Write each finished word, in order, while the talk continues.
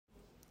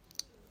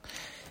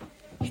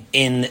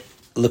In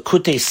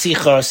Likutei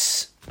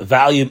Sichos,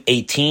 volume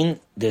 18,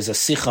 there's a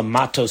sicha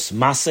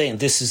matos-masei, and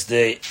this is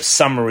the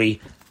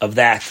summary of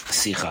that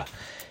sicha.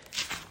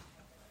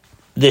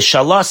 The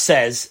Shalah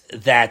says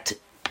that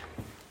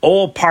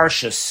all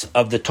parshas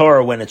of the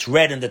Torah, when it's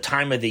read in the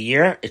time of the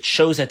year, it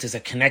shows that there's a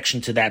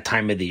connection to that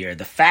time of the year.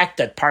 The fact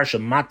that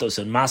Parsha Matos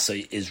and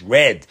Masei is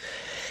read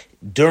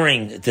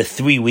during the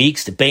 3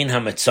 weeks, the Bein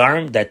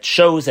HaMetzarim, that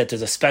shows that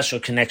there's a special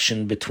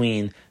connection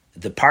between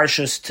the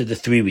parshas to the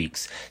 3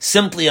 weeks.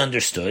 Simply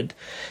understood,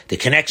 the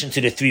connection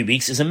to the 3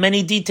 weeks is in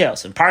many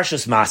details. In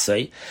Parshas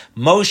Masei,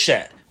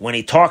 Moshe, when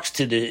he talks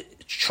to the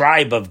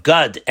tribe of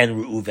Gad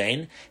and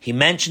Reuven, he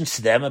mentions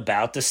to them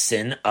about the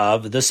sin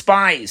of the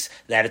spies,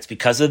 that it's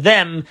because of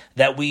them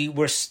that we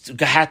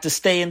had to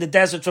stay in the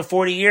desert for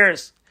 40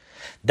 years.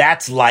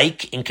 That's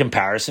like in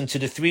comparison to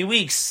the 3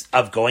 weeks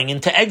of going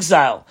into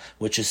exile,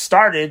 which is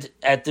started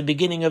at the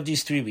beginning of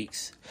these 3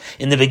 weeks.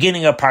 In the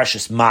beginning of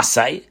Parshas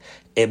Masei,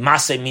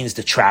 Masei means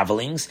the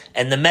travelings,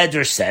 and the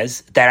Medrash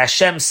says that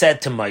Hashem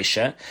said to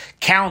Moshe,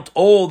 count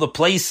all the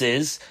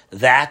places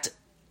that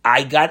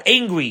I got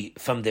angry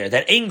from there,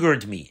 that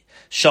angered me,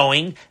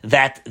 showing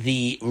that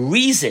the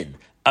reason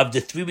of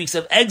the 3 weeks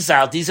of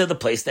exile, these are the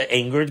places that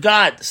angered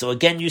God. So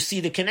again, you see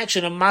the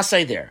connection of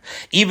Masei there.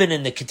 Even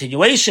in the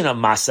continuation of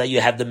Masei,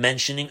 you have the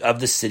mentioning of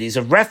the cities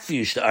of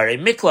refuge, the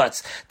Arei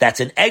Miklats. That's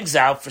an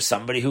exile for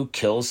somebody who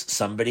kills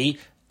somebody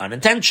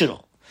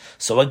unintentional.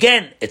 So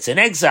again, it's an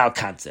exile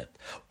concept.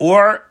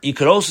 Or you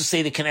could also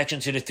say the connection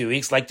to the 3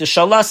 weeks, like the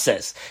Shalah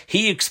says.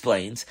 He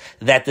explains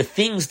that the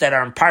things that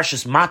are in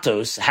Parshas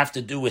Matos have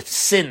to do with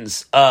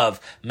sins of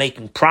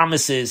making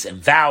promises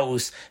and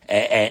vows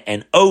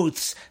and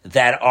oaths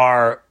that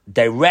are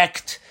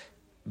direct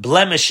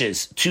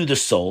blemishes to the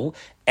soul,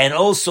 and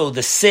also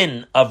the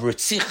sin of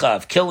sicha,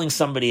 of killing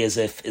somebody as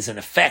if is an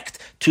effect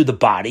to the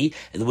body,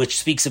 which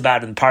speaks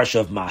about in Parsha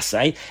of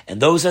Masei, and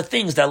those are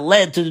things that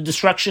led to the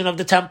destruction of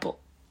the temple.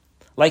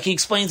 Like he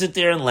explains it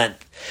there in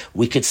length.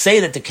 We could say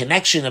that the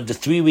connection of the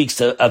 3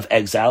 weeks of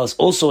exile is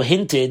also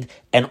hinted,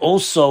 and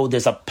also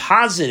there's a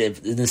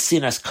positive, the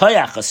sinas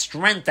koyach, a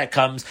strength that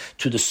comes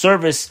to the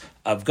service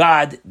of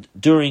God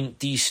during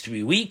these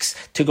 3 weeks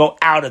to go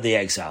out of the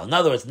exile. In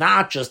other words,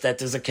 not just that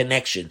there's a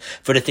connection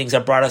for the things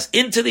that brought us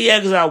into the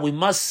exile, we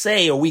must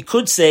say, or we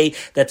could say,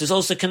 that there's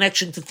also a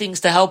connection to things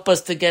to help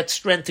us to get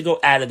strength to go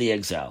out of the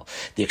exile.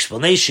 The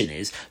explanation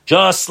is,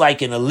 just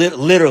like in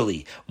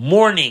literally,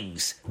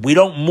 mornings, we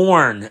don't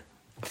mourn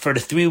for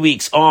the 3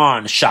 weeks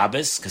on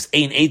Shabbos, because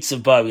Ein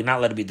Eitzavah, we're not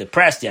allowed to be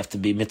depressed, you have to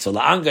be mitzvah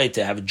la'angai,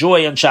 to have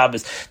joy on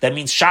Shabbos. That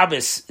means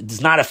Shabbos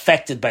is not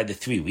affected by the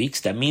 3 weeks.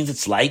 That means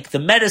it's like the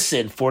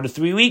medicine for the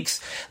 3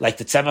 weeks. Like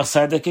the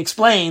Tzemach Tzedek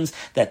explains,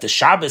 that the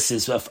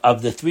Shabbos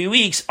of the 3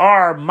 weeks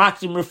are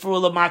makdim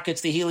refuah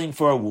l'maketz, the healing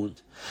for a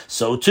wound.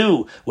 So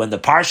too, when the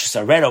parshas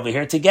are read over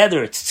here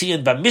together, it's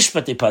tzion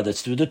b'mishpat ipad,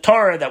 it's through the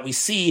Torah that we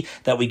see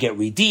that we get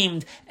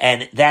redeemed,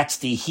 and that's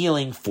the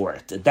healing for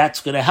it. That's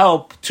going to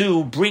help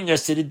to bring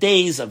us to the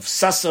days of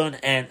sason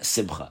and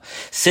simcha.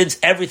 Since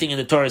everything in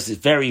the Torah is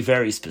very,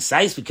 very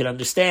precise, we can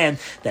understand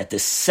that the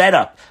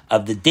setup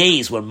of the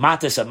days when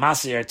matos and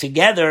masei are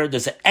together,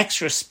 there's an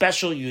extra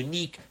special,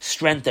 unique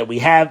strength that we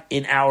have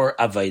in our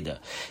avodah.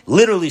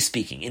 Literally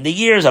speaking, in the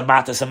years of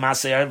matos and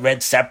masei are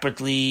read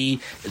separately,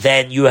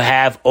 then you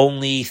have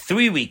only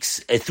 3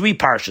 weeks, 3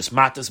 parshas,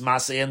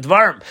 matos-masei and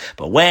dvarim.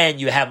 But when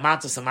you have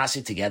matos and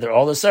masei together,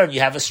 all of a sudden you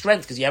have a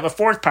strength, because you have a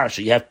 4th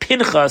parsha. You have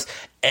Pinchas,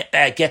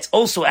 gets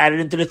also added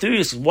into the 3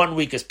 weeks. 1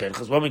 week is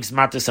Pinchas, 1 week is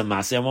matos and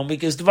masei, and 1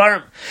 week is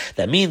dvarim.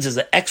 That means there's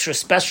an extra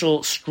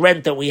special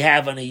strength that we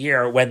have in a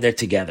year when they're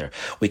together.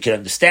 We can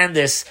understand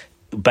this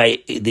by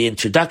the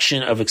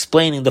introduction of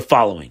explaining the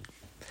following.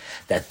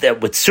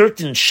 That with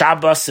certain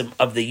Shabbos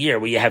of the year,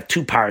 where you have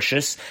 2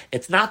 parshas,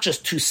 it's not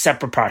just 2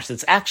 separate parshas.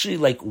 It's actually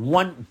like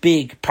one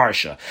big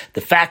parsha.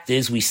 The fact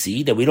is, we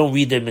see that we don't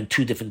read them in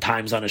 2 different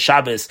times on a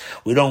Shabbos.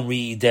 We don't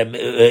read them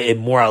in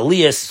more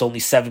aliyahs. It's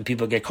only 7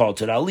 people get called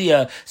to the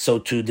aliyah. So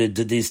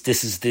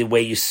this is the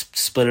way you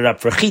split it up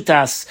for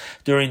chitas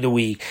during the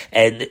week.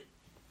 And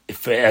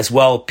as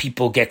well,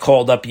 people get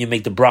called up and you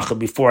make the bracha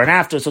before and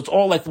after. So it's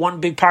all like one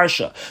big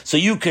parsha. So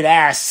you could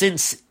ask,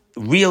 since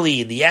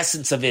really, in the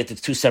essence of it,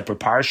 it's 2 separate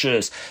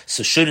parshas,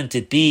 so shouldn't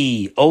it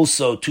be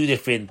also 2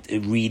 different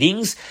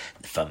readings?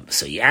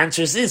 So he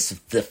answers this,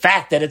 the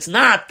fact that it's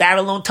not, that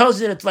alone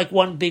tells you that it's like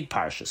one big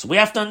parsha. So we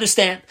have to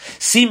understand,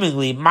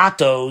 seemingly,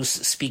 Matos,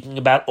 speaking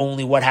about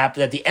only what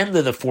happened at the end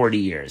of the 40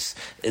 years.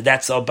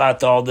 That's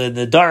about all the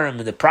Darim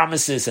and the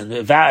promises and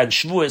the vow and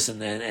Shavuos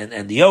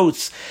and the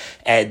oaths.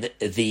 And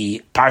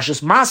the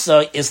Parshas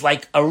Masei is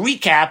like a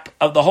recap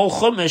of the whole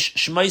Chumash,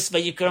 Shmos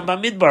Vayikra and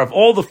Bamidbar, of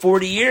all the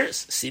 40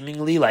 years,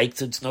 seemingly like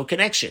there's no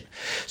connection.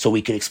 So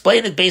we can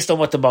explain it based on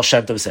what the Baal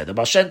Shem Tov said. The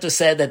Baal Shem Tov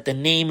said that the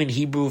name in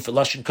Hebrew for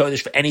Lashon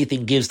Kodesh, for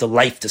anything, gives the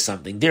life to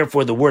something.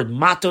 Therefore, the word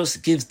matos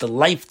gives the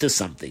life to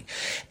something.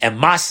 And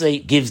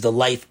masei gives the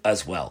life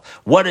as well.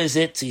 What is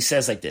it? So he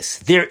says like this.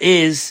 There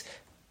is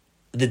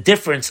the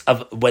difference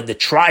of when the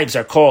tribes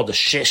are called the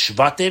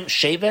shvatim,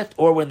 shevet,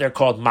 or when they're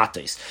called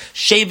matos.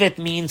 Shevet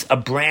means a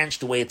branch,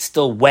 the way it's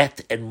still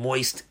wet and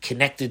moist,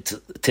 connected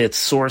to its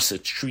source,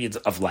 its tree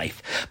of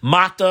life.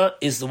 Mata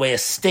is the way a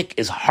stick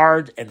is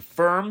hard and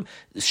firm,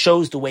 it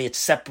shows the way it's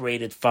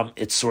separated from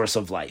its source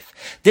of life.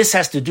 This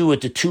has to do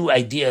with the two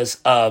ideas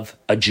of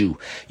a Jew.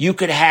 You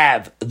could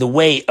have the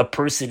way a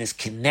person is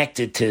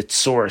connected to its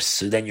source,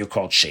 so then you're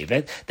called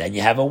shevet. Then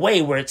you have a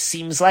way where it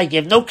seems like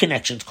you have no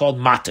connection, it's called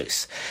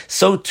matos.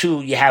 So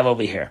too you have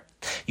over here.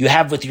 You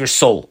have with your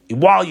soul.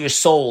 While your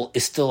soul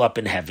is still up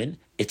in heaven,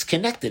 it's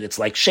connected. It's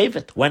like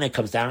shevet. When it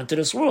comes down into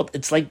this world,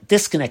 it's like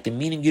disconnected,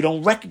 meaning you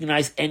don't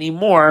recognize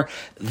anymore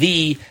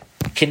the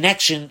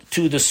connection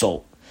to the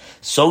soul.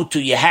 So too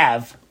you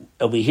have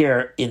over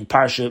here in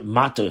Parsha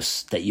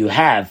Matos that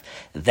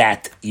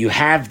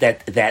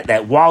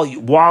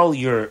while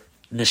your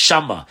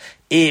neshama,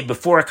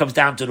 before it comes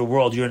down to the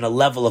world, you're in a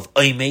level of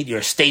oimed,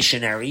 you're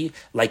stationary,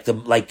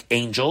 like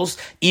angels.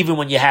 Even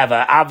when you have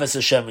a Avas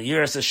Hashem and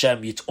Yiras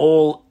Hashem, it's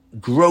all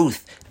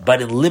growth,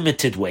 but in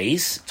limited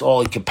ways. It's all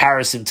in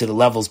comparison to the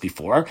levels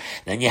before.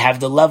 Then you have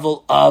the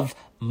level of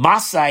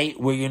masei,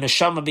 where your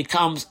neshama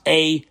becomes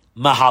a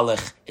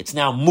mahalach. It's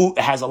now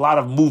it has a lot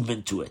of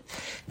movement to it.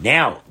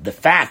 Now, the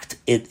fact,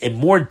 in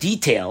more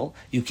detail,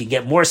 you can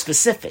get more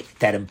specific,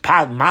 that in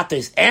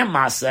matos and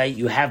masei,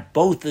 you have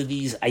both of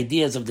these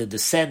ideas of the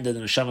descent of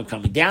the neshama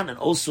coming down, and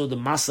also the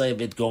masei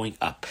of it going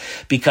up.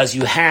 Because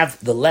you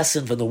have the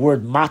lesson from the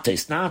word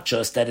matos, not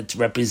just that it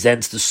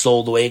represents the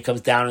soul, the way it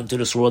comes down into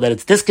this world, that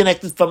it's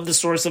disconnected from the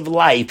source of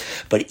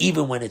life, but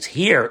even when it's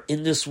here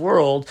in this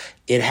world,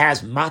 it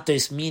has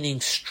matos, meaning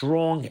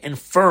strong and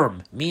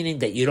firm, meaning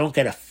that you don't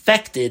get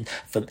affected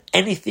from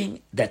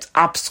anything that's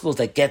obstacles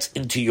that gets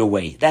into your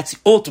way. That's the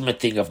ultimate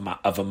thing of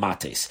a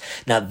matos.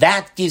 Now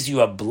that gives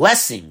you a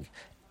blessing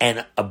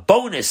and a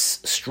bonus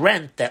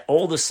strength that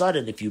all of a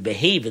sudden, if you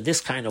behave in this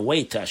kind of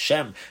way to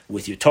Hashem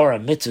with your Torah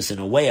mitzvahs in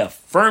a way of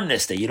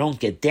firmness, that you don't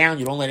get down,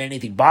 you don't let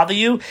anything bother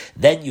you,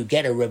 then you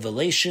get a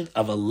revelation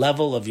of a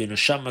level of your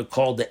neshama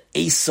called the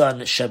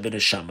Esan Sheba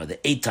Neshama, the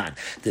Eitan.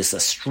 There's a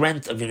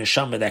strength of your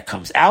neshama that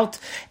comes out,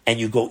 and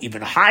you go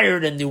even higher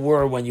than you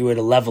were when you were at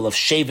a level of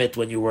shevet,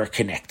 when you were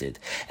connected.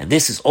 And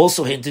this is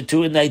also hinted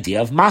to in the idea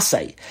of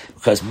masei,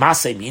 because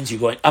masei means you're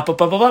going up,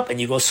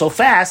 and you go so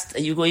fast,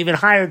 and you go even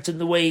higher than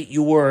the way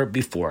you were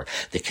before.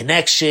 The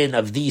connection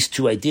of these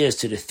two ideas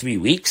to the 3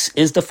 weeks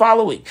is the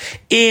following.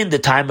 In the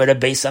time of the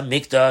Beis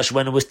HaMikdash,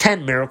 when it was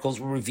 10 miracles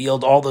were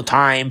revealed all the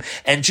time,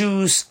 and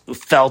Jews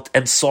felt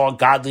and saw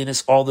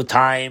godliness all the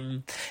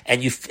time,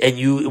 and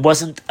it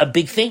wasn't a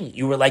big thing.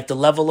 You were like the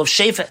level of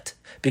shevet,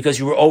 because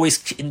you were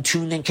always in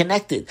tune and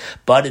connected.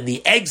 But in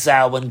the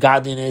exile, when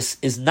godliness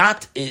is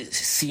not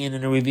seen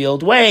in a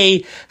revealed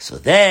way, so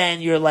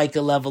then you're like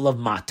a level of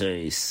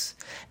matos.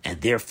 And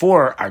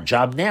therefore, our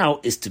job now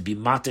is to be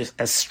matos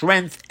as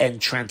strength and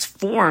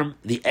transform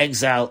the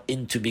exile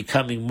into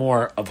becoming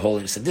more of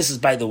holiness. And this is,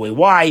 by the way,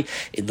 why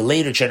in the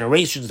later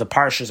generations, the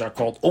parshas are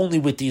called only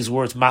with these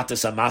words,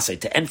 matos-masei,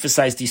 to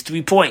emphasize these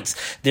 3 points.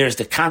 There's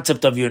the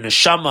concept of your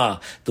neshama,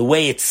 the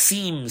way it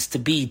seems to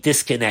be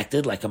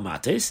disconnected, like a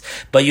matos,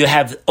 but you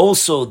have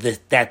also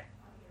that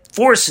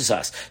forces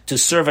us to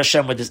serve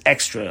Hashem with this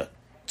extra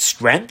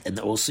strength, and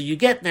also you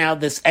get now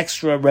this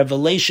extra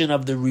revelation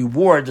of the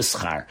reward, the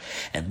schar.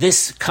 And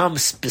this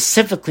comes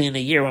specifically in a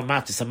year when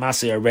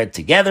matos-masei are read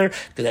together,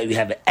 because we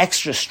have an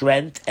extra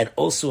strength, and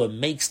also it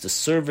makes the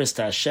service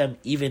to Hashem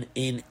even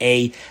in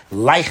a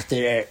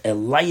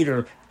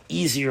lighter,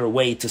 easier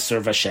way to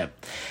serve Hashem.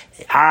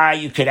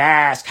 You could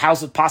ask,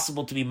 how's it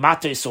possible to be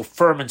matos so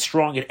firm and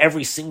strong in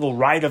every single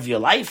ride of your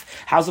life?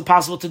 How's it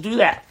possible to do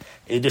that?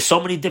 There's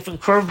so many different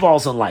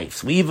curveballs in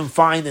life. We even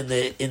find in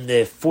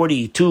the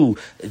 42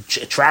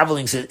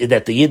 travelings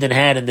that the Yidden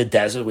had in the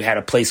desert, we had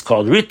a place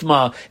called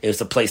Ritma. It was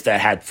a place that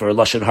had for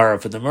Lashon Hara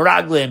for the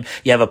Meraglim.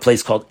 You have a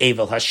place called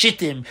Evel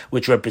HaShittim,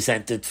 which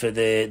represented for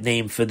the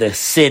name for the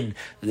sin,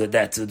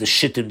 that's the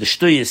Shittim, the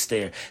Shtuyas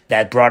there,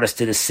 that brought us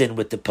to the sin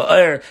with the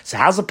Pa'er. So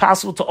how's it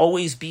possible to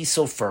always be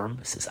so firm?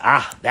 It says,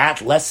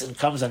 that lesson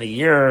comes on a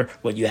year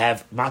when you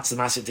have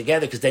matos-masei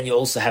together, because then you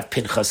also have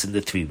Pinchas in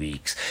the 3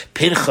 weeks.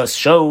 Pinchas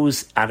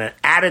shows on an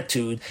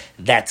attitude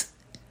that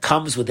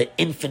comes with an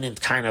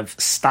infinite kind of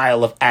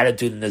style of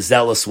attitude in a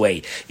zealous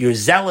way. Your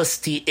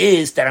zealousy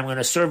is that I'm going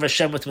to serve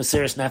Hashem with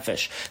Mesiras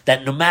Nefesh,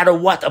 that no matter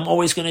what, I'm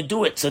always going to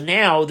do it. So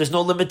now there's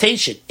no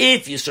limitation.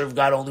 If you serve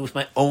God only with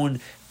my own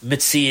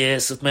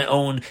mitzias, with my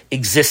own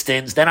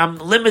existence, then I'm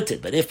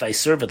limited. But if I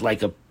serve it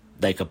like a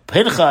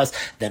Pinchas,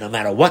 then no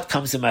matter what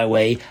comes in my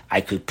way,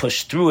 I could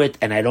push through it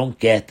and I don't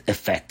get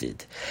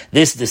affected.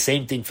 This is the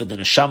same thing for the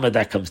neshama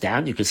that comes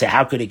down. You could say,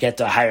 how could it get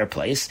to a higher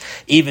place?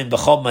 Even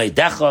b'chol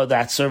ma'edecha,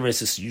 that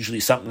service is usually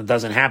something that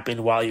doesn't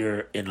happen while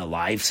you're in a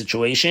live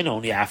situation,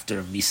 only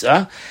after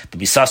Misa, but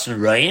Misas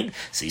Nurayin.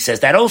 So he says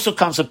that also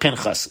comes with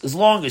Pinchas. As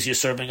long as you're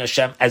serving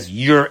Hashem as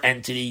your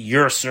entity,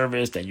 your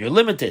service, then you're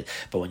limited.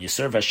 But when you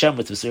serve Hashem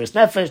with Mesiras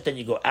Nefesh, then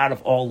you go out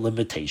of all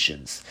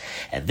limitations.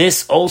 And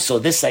this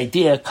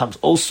idea comes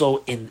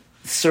also in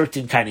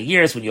certain kind of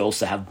years when you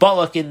also have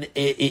Balak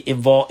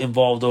involved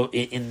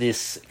in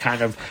this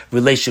kind of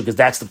relationship, because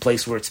that's the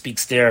place where it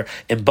speaks there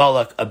in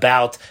Balak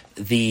about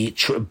the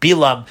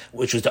Bilam,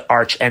 which was the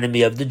arch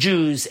enemy of the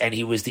Jews, and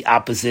he was the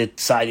opposite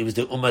side. He was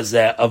the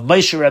Umazeh of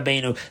Moshe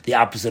Rabbeinu, the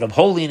opposite of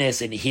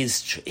holiness, and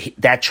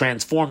that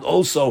transformed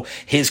also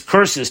his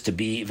curses to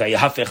be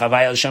Vayahafech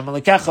Havayel Shem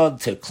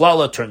Alekecha, to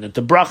Klala, turned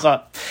into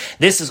Bracha.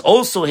 This is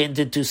also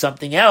hinted to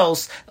something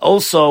else,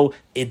 also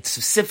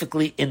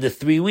specifically in the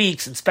 3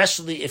 weeks, and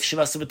especially if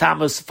Shivas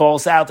B'Tammuz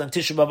falls out on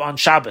Tisha B'Av on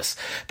Shabbos,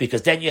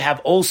 because then you have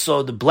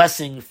also the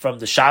blessing from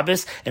the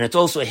Shabbos, and it's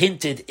also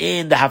hinted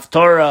in the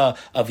Haftorah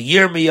of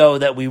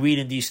Yirmiyahu that we read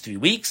in these 3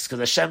 weeks, because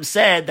Hashem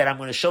said that I'm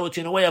going to show it to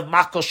you in a way of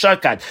Makol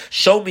Shakad.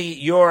 Show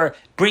me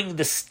bring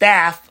the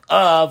staff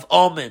of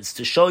almonds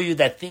to show you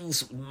that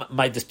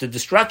the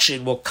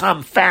destruction will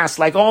come fast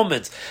like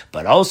almonds.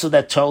 But also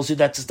that tells you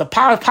that's the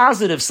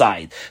positive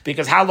side,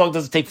 because how long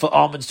does it take for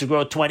almonds to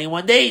grow?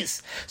 21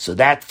 days. So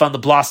that from the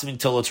blossoming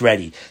till it's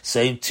ready.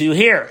 Same to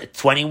here,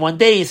 21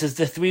 days is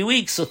the 3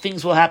 weeks, so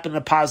things will happen in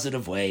a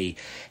positive way.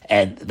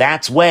 And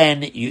that's when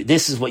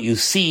this is what you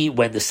see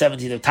when the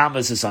 17th of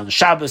Tammuz is on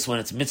Shabbos, when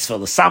it's mitzvah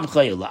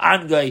l'samchay,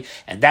 l'angay,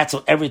 and that's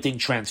how everything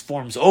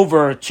transforms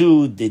over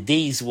to the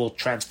days will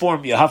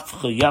transform.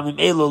 Yamim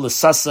elo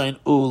l'sasain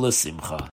u l'simcha.